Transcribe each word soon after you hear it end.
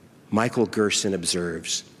Michael Gerson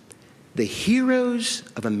observes, "The heroes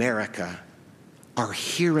of America are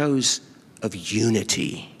heroes of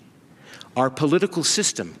unity. Our political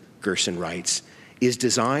system," Gerson writes, "is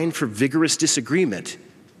designed for vigorous disagreement.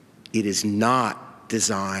 It is not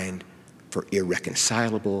designed for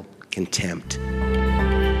irreconcilable contempt."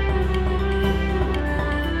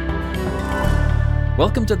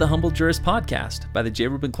 Welcome to the Humble Jurist Podcast by the J.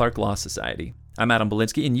 Reuben Clark Law Society. I'm Adam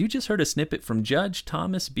Belinsky, and you just heard a snippet from Judge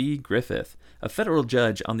Thomas B. Griffith, a federal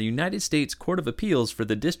judge on the United States Court of Appeals for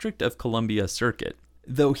the District of Columbia Circuit.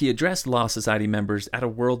 Though he addressed Law Society members at a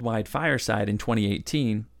worldwide fireside in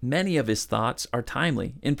 2018, many of his thoughts are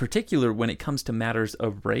timely, in particular when it comes to matters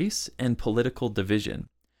of race and political division.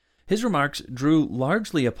 His remarks drew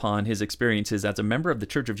largely upon his experiences as a member of the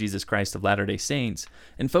Church of Jesus Christ of Latter-day Saints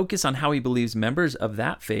and focus on how he believes members of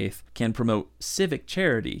that faith can promote civic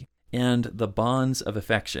charity and the bonds of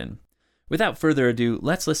affection. Without further ado,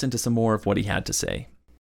 let's listen to some more of what he had to say.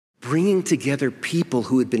 Bringing together people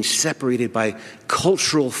who had been separated by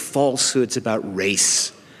cultural falsehoods about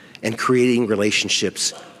race and creating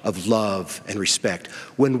relationships of love and respect.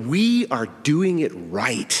 When we are doing it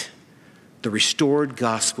right, the restored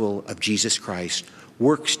gospel of Jesus Christ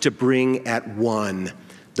works to bring at one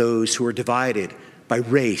those who are divided by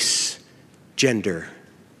race, gender,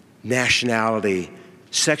 nationality,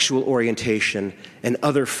 sexual orientation, and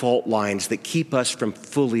other fault lines that keep us from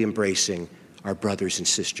fully embracing our brothers and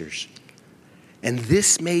sisters. And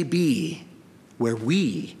this may be where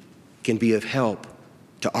we can be of help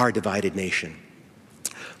to our divided nation.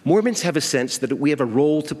 Mormons have a sense that we have a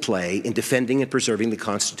role to play in defending and preserving the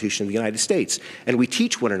Constitution of the United States, and we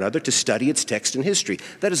teach one another to study its text and history.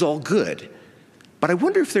 That is all good. But I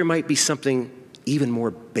wonder if there might be something even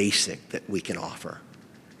more basic that we can offer.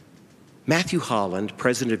 Matthew Holland,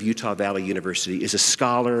 president of Utah Valley University, is a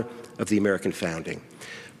scholar of the American founding.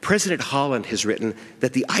 President Holland has written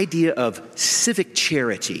that the idea of civic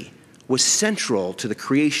charity was central to the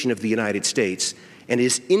creation of the United States and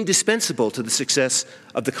is indispensable to the success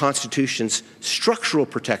of the Constitution's structural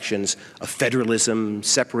protections of federalism,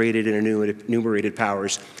 separated and enumerated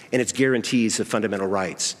powers, and its guarantees of fundamental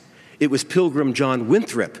rights. It was Pilgrim John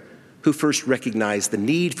Winthrop who first recognized the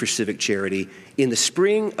need for civic charity in the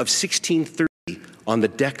spring of 1630 on the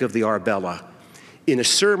deck of the Arbella. In a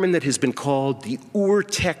sermon that has been called the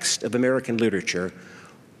ur-text of American literature,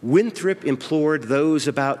 Winthrop implored those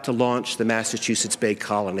about to launch the Massachusetts Bay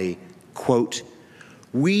Colony, quote,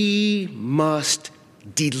 "We must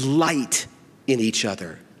delight in each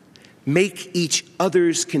other, make each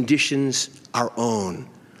other's conditions our own,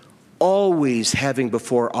 always having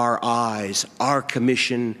before our eyes our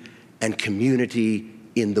commission and community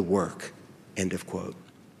in the work," end of quote.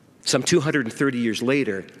 Some 230 years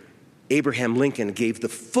later, Abraham Lincoln gave the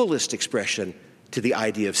fullest expression to the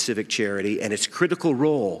idea of civic charity and its critical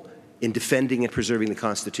role in defending and preserving the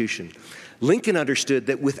Constitution. Lincoln understood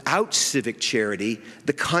that without civic charity,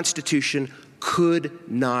 the Constitution could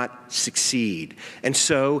not succeed. And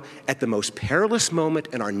so, at the most perilous moment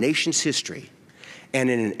in our nation's history, and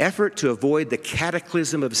in an effort to avoid the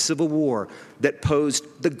cataclysm of civil war that posed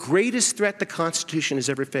the greatest threat the Constitution has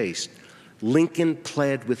ever faced, Lincoln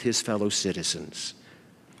pled with his fellow citizens,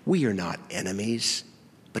 "We are not enemies,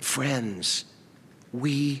 but friends.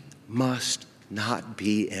 We must not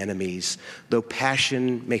be enemies. Though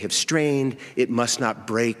passion may have strained, it must not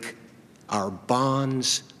break our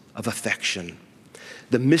bonds of affection."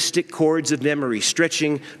 The mystic cords of memory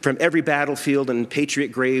stretching from every battlefield and patriot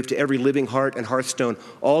grave to every living heart and hearthstone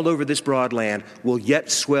all over this broad land will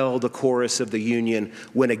yet swell the chorus of the Union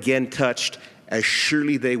when again touched, as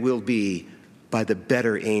surely they will be, by the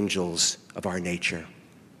better angels of our nature.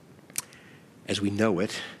 As we know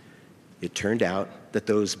it, it turned out that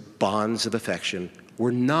those bonds of affection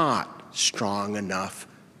were not strong enough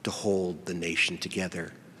to hold the nation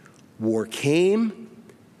together. War came,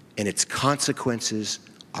 and its consequences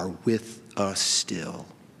are with us still.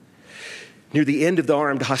 Near the end of the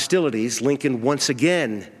armed hostilities, Lincoln once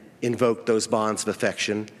again invoked those bonds of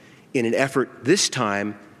affection in an effort this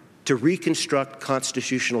time to reconstruct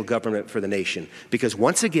constitutional government for the nation, because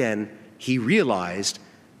once again he realized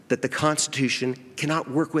that the Constitution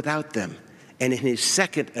cannot work without them. And in his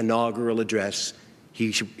second inaugural address,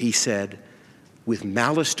 he said, "With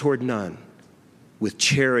malice toward none, with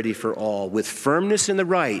charity for all, with firmness in the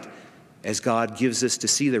right, as God gives us to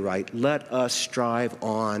see the right, let us strive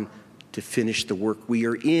on to finish the work we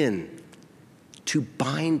are in, to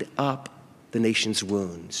bind up the nation's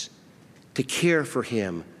wounds, to care for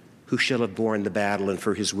him who shall have borne the battle and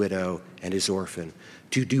for his widow and his orphan,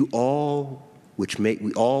 to do all which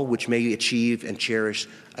may achieve and cherish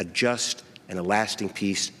a just and a lasting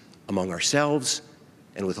peace among ourselves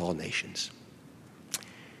and with all nations.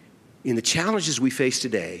 In the challenges we face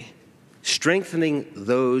today, strengthening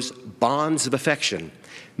those bonds of affection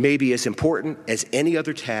may be as important as any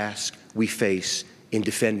other task we face in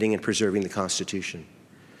defending and preserving the Constitution.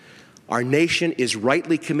 Our nation is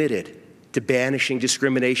rightly committed to banishing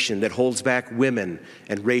discrimination that holds back women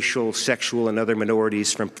and racial, sexual, and other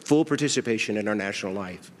minorities from full participation in our national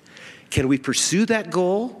life. Can we pursue that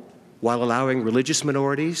goal while allowing religious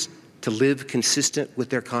minorities to live consistent with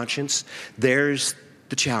their conscience? There's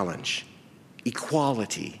the challenge.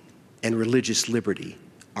 Equality and religious liberty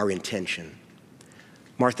are in tension.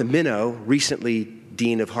 Martha Minow, recently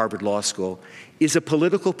Dean of Harvard Law School, is a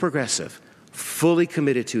political progressive, fully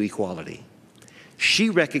committed to equality. She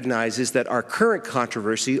recognizes that our current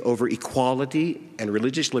controversy over equality and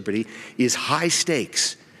religious liberty is high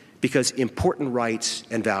stakes because important rights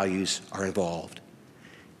and values are involved.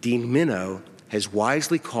 Dean Minow has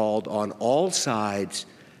wisely called on all sides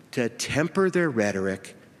to temper their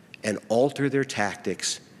rhetoric and alter their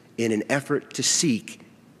tactics in an effort to seek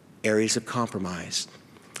areas of compromise.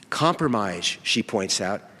 Compromise, she points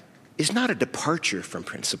out, is not a departure from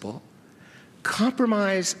principle.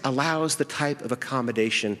 Compromise allows the type of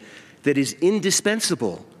accommodation that is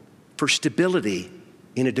indispensable for stability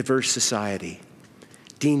in a diverse society.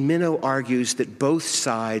 Dean Minow argues that both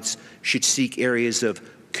sides should seek areas of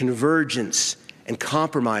convergence and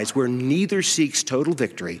compromise where neither seeks total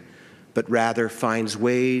victory, but rather finds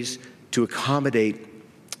ways to accommodate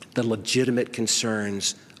the legitimate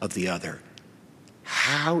concerns of the other.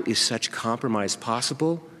 How is such compromise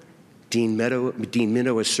possible? Dean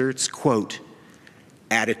Minow asserts, quote,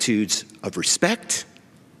 attitudes of respect,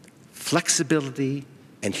 flexibility,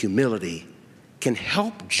 and humility can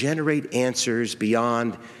help generate answers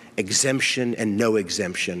beyond exemption and no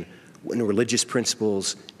exemption when religious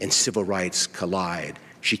principles and civil rights collide.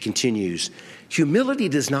 She continues, humility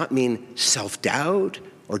does not mean self-doubt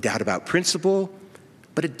or doubt about principle,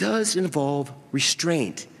 but it does involve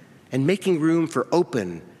restraint and making room for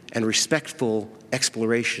open and respectful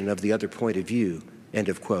exploration of the other point of view, end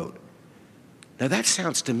of quote. Now that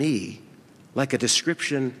sounds to me like a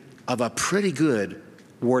description of a pretty good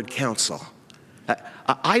ward council.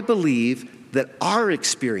 I believe that our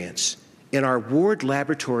experience in our ward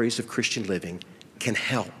laboratories of Christian living can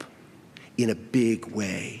help in a big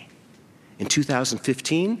way. In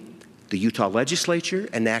 2015, the Utah legislature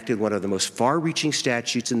enacted one of the most far-reaching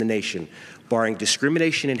statutes in the nation, barring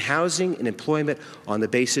discrimination in housing and employment on the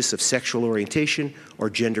basis of sexual orientation or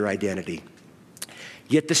gender identity.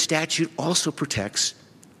 Yet the statute also protects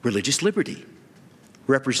religious liberty.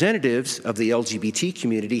 Representatives of the LGBT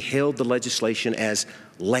community hailed the legislation as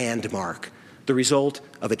landmark, the result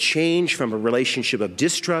of a change from a relationship of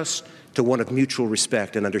distrust to one of mutual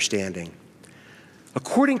respect and understanding.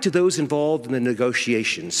 According to those involved in the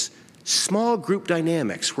negotiations, small group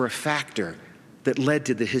dynamics were a factor that led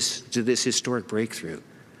to this historic breakthrough.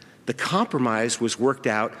 The compromise was worked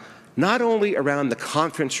out not only around the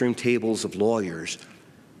conference room tables of lawyers,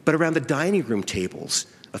 but around the dining room tables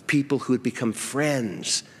of people who had become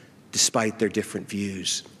friends despite their different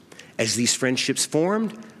views. As these friendships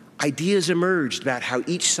formed, ideas emerged about how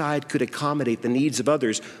each side could accommodate the needs of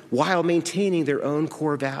others while maintaining their own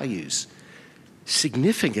core values.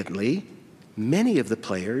 Significantly, many of the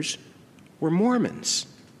players were Mormons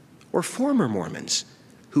or former Mormons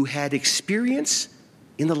who had experience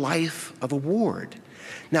in the life of a ward.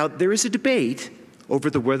 Now, there is a debate over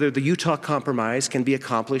whether the Utah Compromise can be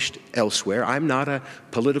accomplished elsewhere. I'm not a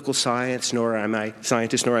political scientist, nor am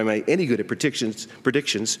I any good at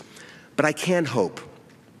predictions, but I can hope.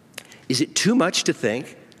 Is it too much to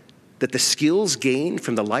think that the skills gained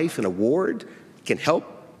from the life in a ward can help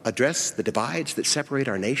address the divides that separate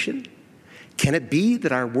our nation? Can it be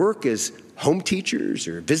that our work as home teachers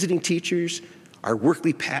or visiting teachers, our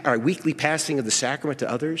weekly passing of the sacrament to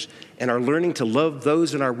others, and our learning to love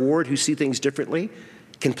those in our ward who see things differently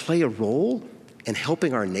can play a role in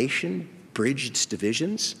helping our nation bridge its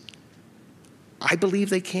divisions? I believe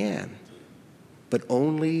they can, but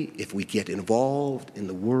only if we get involved in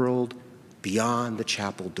the world beyond the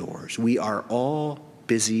chapel doors. We are all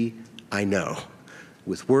busy, I know,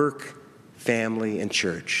 with work, family, and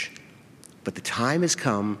church, but the time has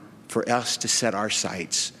come for us to set our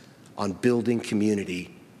sights on building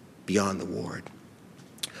community beyond the ward.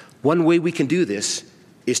 One way we can do this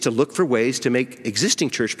is to look for ways to make existing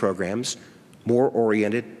church programs more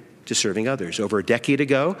oriented to serving others. Over a decade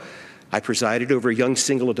ago, I presided over a young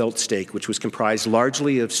single adult stake, which was comprised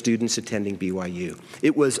largely of students attending BYU.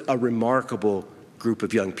 It was a remarkable group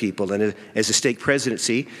of young people. And as a stake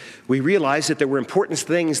presidency, we realized that there were important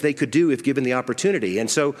things they could do if given the opportunity. And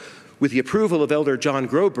so, with the approval of Elder John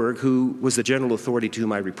Groberg, who was the general authority to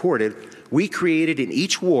whom I reported, we created in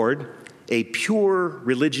each ward a pure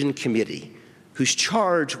religion committee whose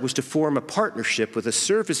charge was to form a partnership with a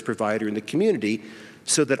service provider in the community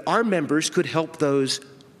so that our members could help those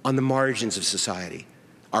on the margins of society.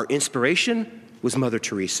 Our inspiration was Mother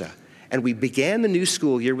Teresa, and we began the new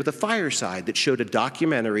school year with a fireside that showed a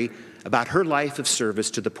documentary about her life of service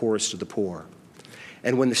to the poorest of the poor.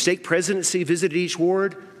 And when the stake presidency visited each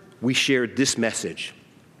ward, we shared this message: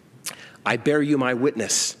 I bear you my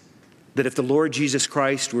witness that if the Lord Jesus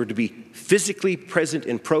Christ were to be physically present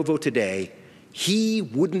in Provo today, he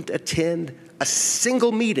wouldn't attend a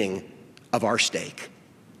single meeting of our stake.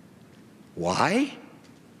 Why?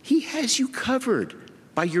 He has you covered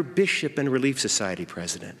by your bishop and relief society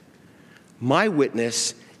president. My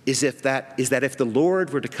witness is that if the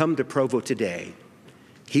Lord were to come to Provo today,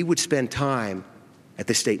 he would spend time at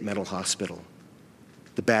the state mental hospital,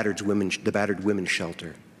 the battered women's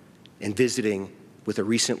shelter, and visiting with a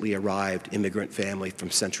recently arrived immigrant family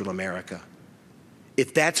from Central America.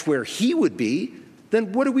 If that's where he would be,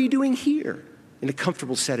 then what are we doing here in a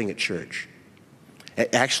comfortable setting at church?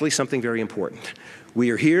 Actually, something very important.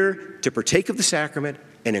 We are here to partake of the sacrament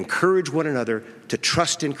and encourage one another to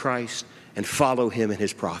trust in Christ and follow him and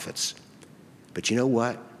his prophets. But you know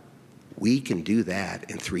what? We can do that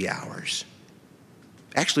in 3 hours.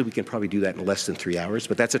 Actually, we can probably do that in less than 3 hours,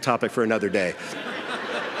 but that's a topic for another day.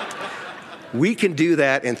 We can do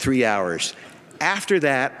that in 3 hours. After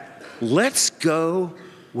that, let's go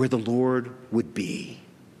where the Lord would be.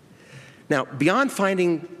 Now, beyond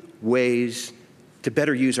finding ways to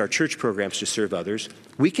better use our church programs to serve others,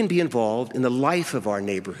 we can be involved in the life of our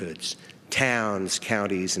neighborhoods, towns,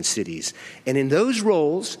 counties, and cities. And in those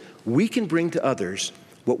roles, we can bring to others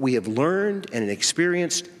what we have learned and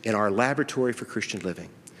experienced in our laboratory for Christian living.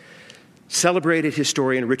 Celebrated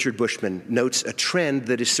historian Richard Bushman notes a trend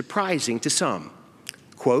that is surprising to some.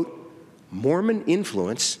 Quote, Mormon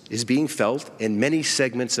influence is being felt in many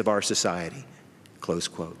segments of our society, close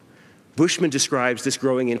quote. Bushman describes this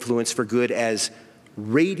growing influence for good as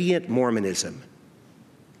radiant Mormonism.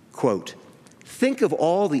 Quote, think of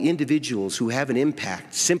all the individuals who have an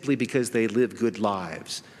impact simply because they live good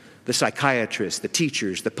lives. The psychiatrists, the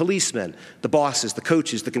teachers, the policemen, the bosses, the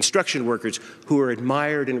coaches, the construction workers who are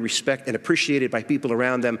admired and respected and appreciated by people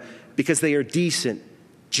around them because they are decent,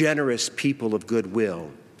 generous people of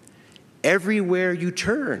goodwill. Everywhere you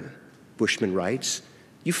turn, Bushman writes,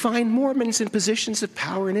 you find Mormons in positions of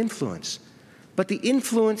power and influence. But the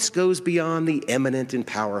influence goes beyond the eminent and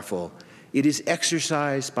powerful. It is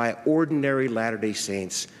exercised by ordinary Latter-day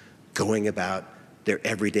Saints going about their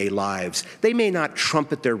everyday lives. They may not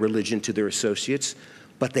trumpet their religion to their associates,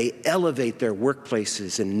 but they elevate their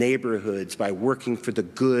workplaces and neighborhoods by working for the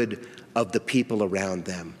good of the people around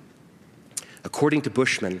them. According to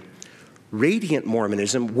Bushman, radiant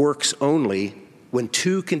Mormonism works only when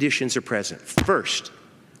two conditions are present. First,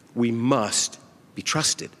 we must be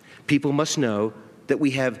trusted. People must know that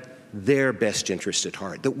we have their best interest at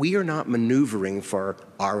heart, that we are not maneuvering for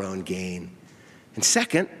our own gain. And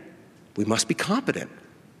second, we must be competent.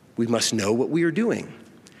 We must know what we are doing.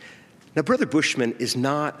 Now, Brother Bushman is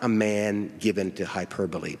not a man given to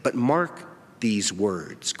hyperbole, but mark these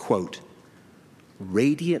words, quote,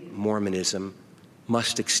 radiant Mormonism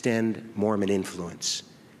must extend Mormon influence.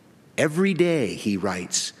 Every day, he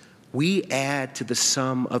writes, we add to the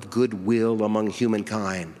sum of goodwill among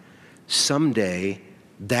humankind. Someday,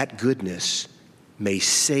 that goodness may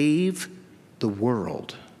save the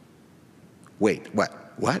world. Wait, what?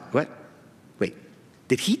 Wait,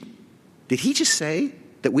 did he just say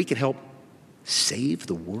that we can help save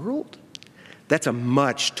the world? That's a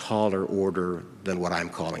much taller order than what I'm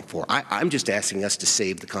calling for. I'm just asking us to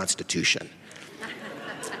save the Constitution.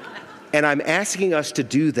 And I'm asking us to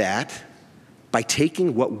do that by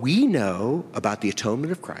taking what we know about the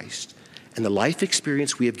atonement of Christ and the life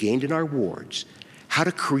experience we have gained in our wards, how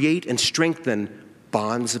to create and strengthen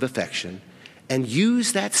bonds of affection, and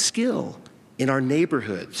use that skill in our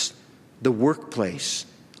neighborhoods, the workplace,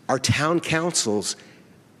 our town councils,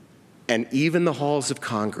 and even the halls of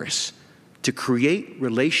Congress to create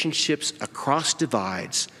relationships across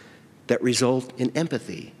divides that result in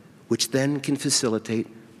empathy, which then can facilitate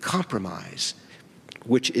compromise,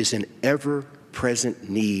 which is an ever-present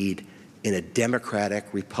need in a democratic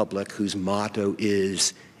republic whose motto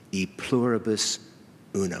is e pluribus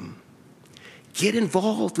unum. Get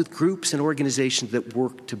involved with groups and organizations that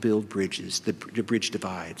work to build bridges, to bridge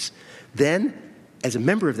divides. Then, as a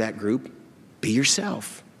member of that group, be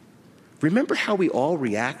yourself. Remember how we all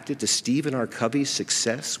reacted to Stephen R. Covey's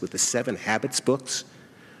success with the 7 Habits books?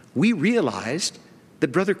 We realized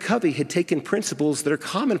that Brother Covey had taken principles that are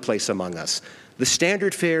commonplace among us, the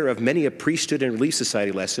standard fare of many a priesthood and relief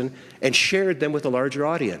society lesson, and shared them with a larger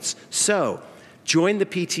audience. So, join the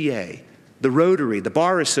PTA, the Rotary, the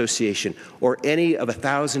Bar Association, or any of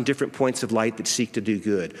 1,000 different points of light that seek to do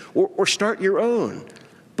good. Or start your own.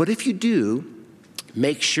 But if you do,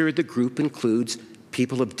 make sure the group includes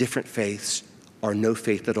people of different faiths or no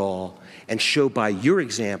faith at all, and show by your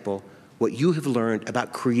example what you have learned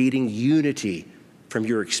about creating unity from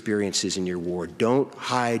your experiences in your ward. Don't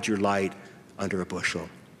hide your light under a bushel.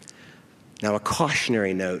 Now, a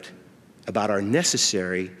cautionary note about our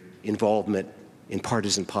necessary involvement in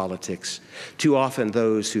partisan politics. Too often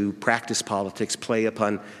those who practice politics play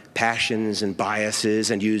upon passions and biases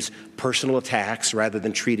and use personal attacks rather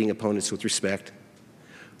than treating opponents with respect.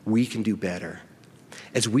 We can do better.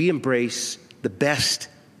 As we embrace the best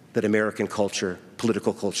that American culture,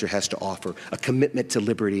 political culture, has to offer, a commitment to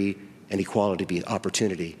liberty and equality of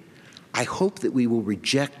opportunity, I hope that we will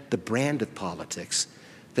reject the brand of politics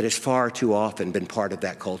that has far too often been part of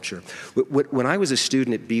that culture. When I was a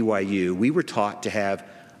student at BYU, we were taught to have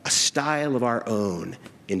a style of our own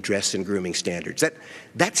in dress and grooming standards.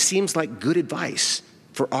 That seems like good advice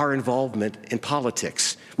for our involvement in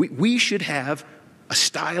politics. We should have a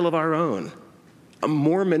style of our own, a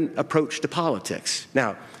Mormon approach to politics.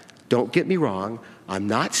 Now, don't get me wrong. I'm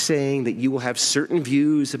not saying that you will have certain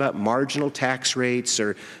views about marginal tax rates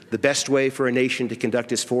or the best way for a nation to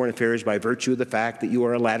conduct its foreign affairs by virtue of the fact that you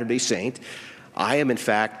are a Latter-day Saint. I am, in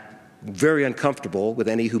fact, very uncomfortable with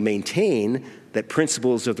any who maintain that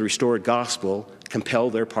principles of the restored gospel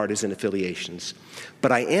compel their partisan affiliations.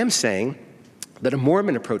 But I am saying that a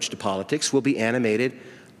Mormon approach to politics will be animated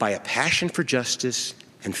by a passion for justice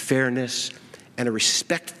and fairness and a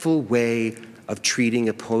respectful way of treating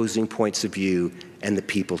opposing points of view and the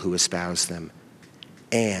people who espouse them.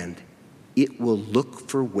 And it will look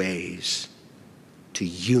for ways to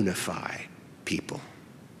unify people.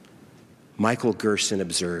 Michael Gerson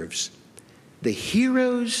observes, the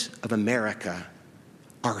heroes of America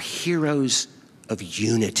are heroes of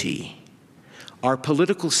unity. Our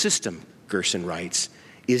political system, Gerson writes,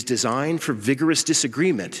 is designed for vigorous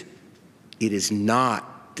disagreement. It is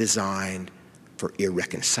not designed for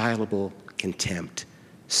irreconcilable contempt.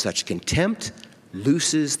 Such contempt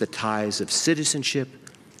looses the ties of citizenship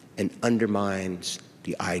and undermines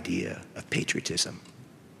the idea of patriotism.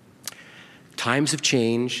 Times of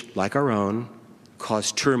change, like our own,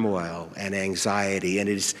 cause turmoil and anxiety, and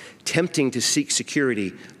it is tempting to seek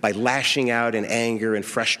security by lashing out in anger and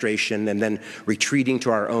frustration and then retreating to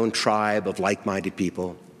our own tribe of like-minded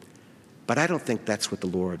people. But I don't think that's what the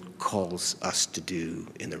Lord calls us to do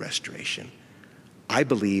in the restoration. I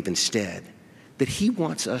believe instead that He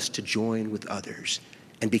wants us to join with others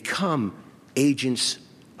and become agents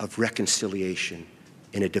of reconciliation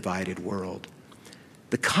in a divided world.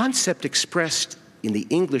 The concept expressed in the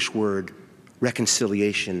English word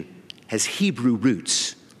reconciliation has Hebrew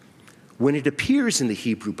roots. When it appears in the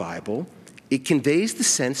Hebrew Bible, it conveys the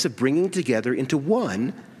sense of bringing together into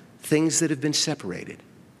one things that have been separated.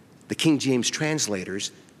 The King James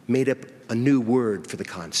translators made up a new word for the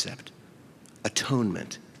concept,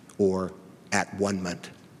 atonement, or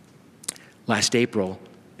at-one-ment. Last April,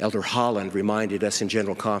 Elder Holland reminded us in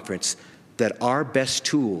General Conference that our best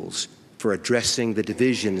tools for addressing the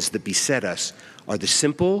divisions that beset us are the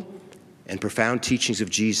simple and profound teachings of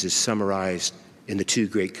Jesus summarized in the 2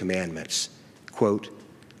 great commandments. Quote,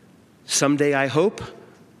 someday I hope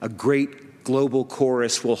a great global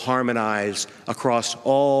chorus will harmonize across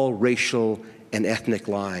all racial and ethnic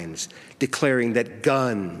lines, declaring that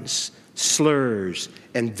guns, slurs,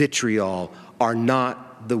 and vitriol are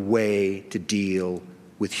not the way to deal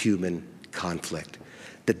with human conflict.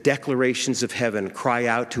 The declarations of heaven cry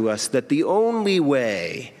out to us that the only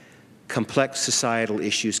way complex societal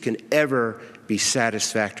issues can ever be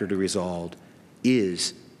satisfactorily resolved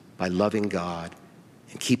is by loving God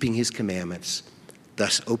and keeping His commandments,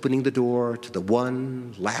 thus opening the door to the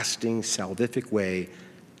one lasting salvific way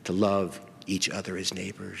to love each other as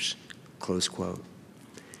neighbors. Close quote.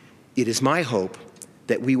 It is my hope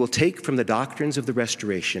that we will take from the doctrines of the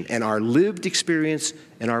restoration and our lived experience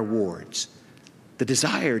in our wards the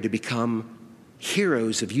desire to become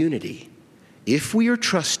heroes of unity if we are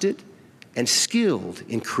trusted and skilled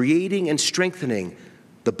in creating and strengthening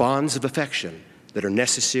the bonds of affection that are a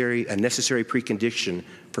necessary precondition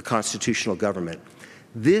for constitutional government.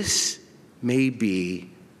 This may be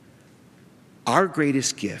our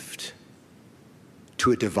greatest gift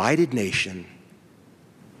to a divided nation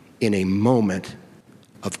in a moment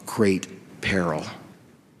of great peril.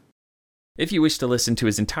 If you wish to listen to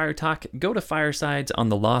his entire talk, go to Firesides on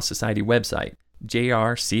the Law Society website,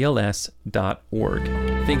 jrcls.org.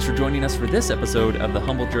 Thanks for joining us for this episode of The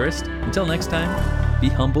Humble Jurist. Until next time, be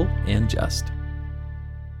humble and just.